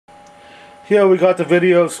Here we got the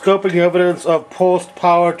video scoping evidence of pulsed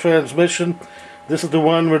power transmission. This is the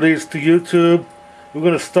one released to YouTube. We're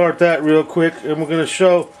going to start that real quick, and we're going to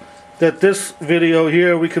show that this video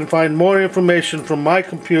here we can find more information from my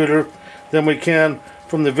computer than we can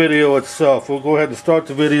from the video itself. We'll go ahead and start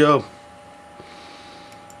the video.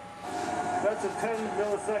 That's a 10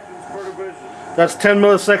 milliseconds per division. That's 10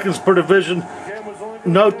 milliseconds per division.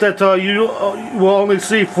 Note that you will only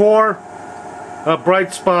see 4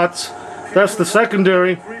 bright spots. That's the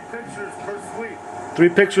secondary. 3 pictures per sweep. 3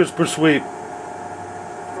 pictures per sweep.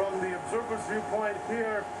 From the observer's viewpoint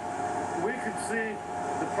here, we can see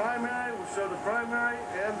the primary. We'll show the primary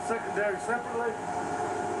and the secondary separately.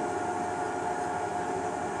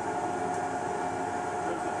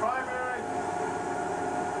 There's the primary.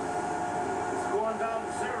 It's going down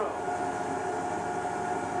to 0.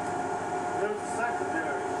 There's the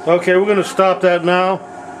secondary. Okay, we're going to stop that now.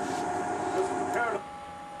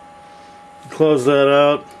 Close that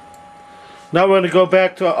out. Now we're going to go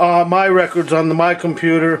back to my records on my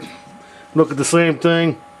computer. Look at the same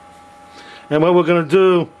thing. And what we're going to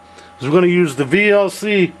do is we're going to use the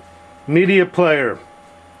VLC media player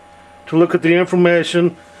to look at the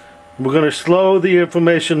information. We're going to slow the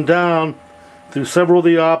information down through several of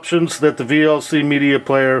the options that the VLC media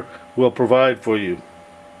player will provide for you.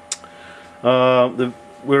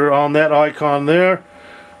 We're on that icon there.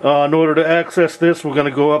 In order to access this, we're going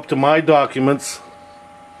to go up to My Documents.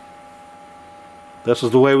 This is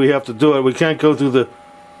the way we have to do it. We can't go through the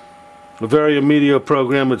Varia Media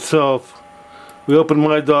program itself. We open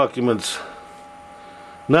My Documents.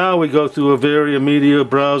 Now we go through a Varia Media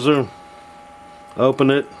browser. Open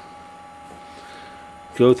it.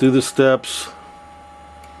 Go through the steps.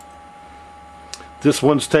 This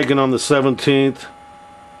one's taken on the 17th.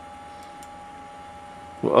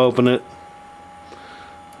 We'll open it.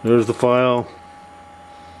 There's the file.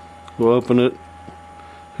 We'll open it.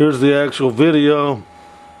 Here's the actual video.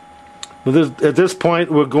 At this point,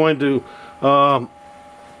 we're going to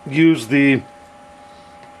use the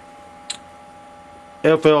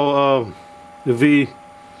FLV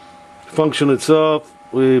function itself.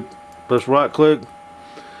 We press right click.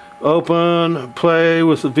 Open, play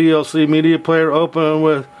with the VLC media player. Open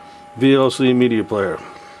with VLC media player.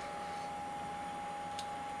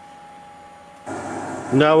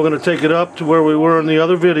 Now we're going to take it up to where we were in the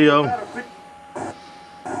other video.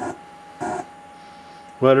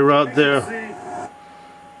 Right around there.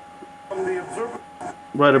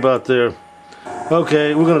 Right about there.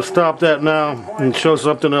 Okay, we're going to stop that now and show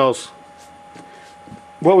something else.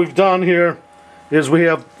 What we've done here is we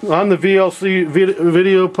have, on the VLC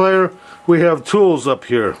video player, we have tools up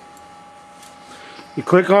here. You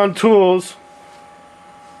click on tools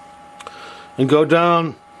and go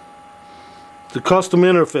down the custom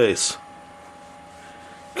interface.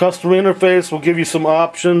 Custom interface will give you some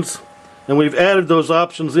options, and we've added those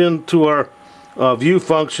options into our view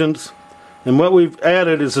functions. And what we've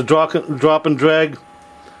added is a drop and drag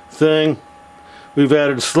thing. We've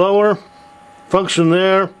added slower function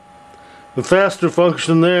there, a faster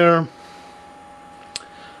function there,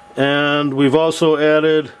 and we've also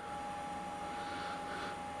added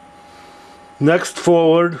next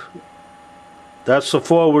forward. That's the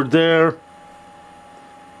forward there.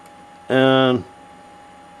 And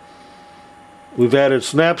we've added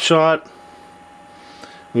snapshot.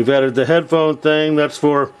 We've added the headphone thing. That's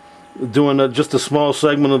for doing just a small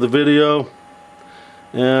segment of the video.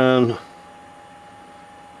 And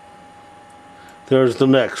there's the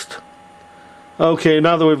next. Okay,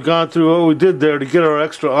 now that we've gone through what we did there to get our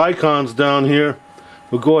extra icons down here,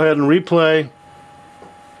 we'll go ahead and replay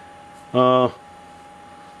that.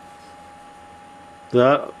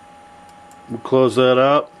 We'll close that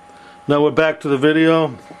out. Now we're back to the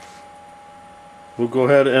video. We'll go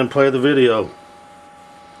ahead and play the video.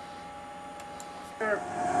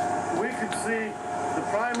 We can see the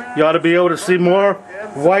primary. You ought to be able to see more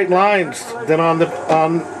white lines than on the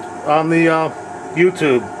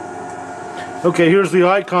YouTube. Okay, here's the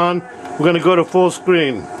icon. We're going to go to full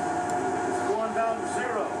screen. It's going down to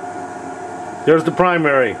 0. There's the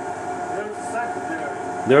primary. There's the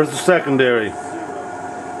secondary. There's the secondary.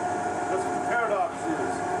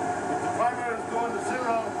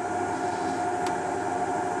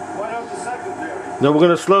 Now we're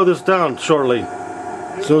going to slow this down shortly,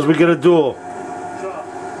 as soon as we get a dual.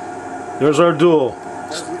 There's our dual.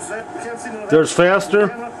 There's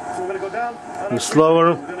faster, and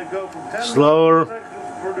slower, slower,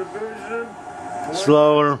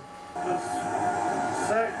 slower.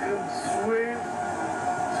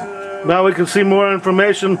 Now we can see more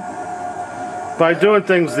information by doing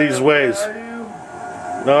things these ways.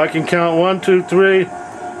 Now I can count 1, 2, 3,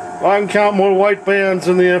 I can count more white bands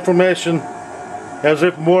in the information, as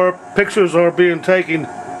if more pictures are being taken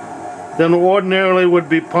than ordinarily would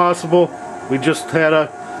be possible. We just had a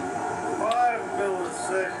 5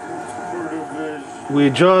 milliseconds per division. we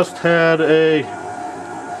just had a There's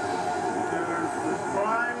the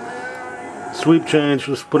primary. sweep change.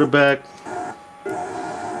 Let's put it back. 3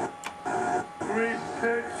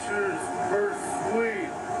 pictures per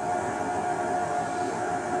sweep.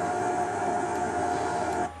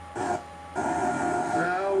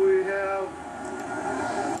 Now we have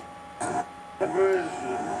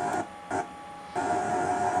division.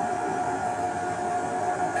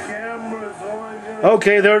 Camera's only gonna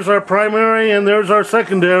Okay, there's our primary and there's our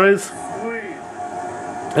secondaries. sweep.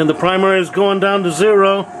 And the primary is going down to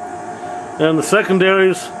 0, and the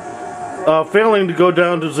secondaries failing to go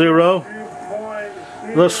down to 0. Viewpoint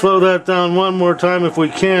here. Let's slow that down one more time if we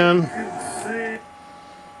can. You can see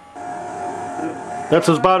That's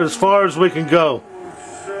about as far as we can go. we'll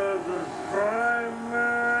show the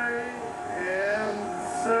primary and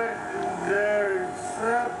secondary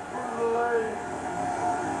separately.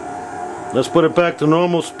 Let's put it back to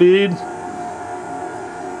normal speed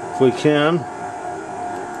if we can. The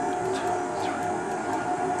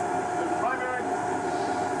primary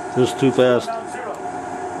Just too fast. down 0.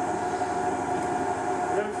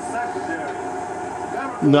 There's the secondary.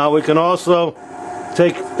 Remember, Now we can also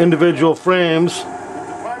take individual frames, the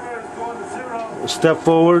primary is going to 0. step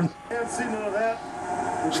forward, Can't see none of that.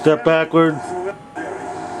 With the step camera, backward, so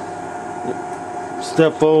secondary.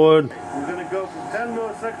 step forward. We're going to go from 10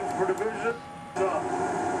 milliseconds per division to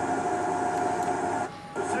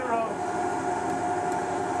 0.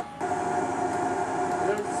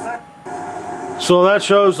 There's the second. So that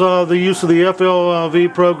shows the use of the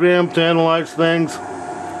FLV program to analyze things.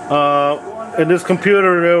 In this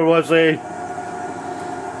computer there was a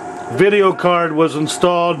video card was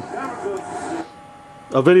installed. Camera goes to 0.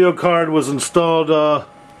 A video card was installed on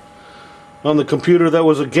the computer that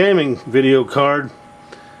was a gaming video card.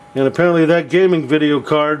 And apparently that gaming video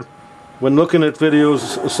card, when looking at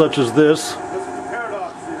videos such as this, This is the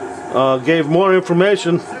paradox is. gave more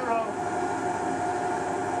information. 0.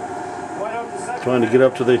 Point out the second. Trying to get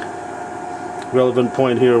up to the relevant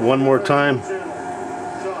point here one more time.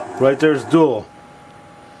 Right there's dual.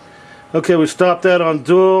 Okay, we stopped that on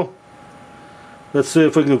dual. Let's see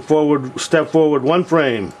if we can step forward one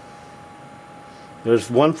frame. There's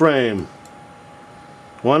one frame.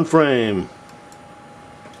 One frame.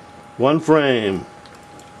 One frame.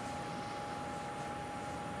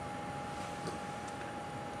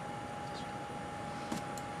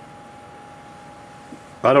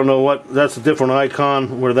 I don't know what, that's a different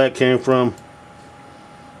icon, where that came from.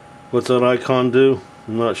 What's that icon do?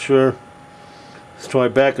 I'm not sure. Let's try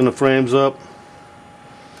backing the frames up.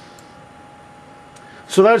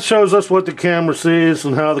 So that shows us what the camera sees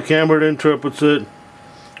and how the camera interprets it.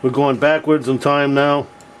 We're going backwards in time now.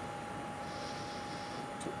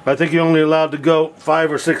 I think you're only allowed to go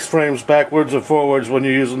 5 or 6 frames backwards or forwards when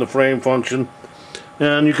you're using the frame function.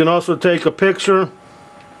 And you can also take a picture.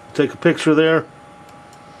 Take a picture there.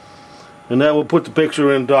 And that will put the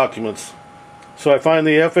picture in documents. So I find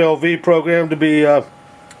the FLV program to be a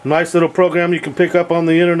nice little program you can pick up on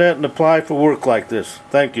the internet and apply for work like this.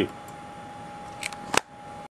 Thank you.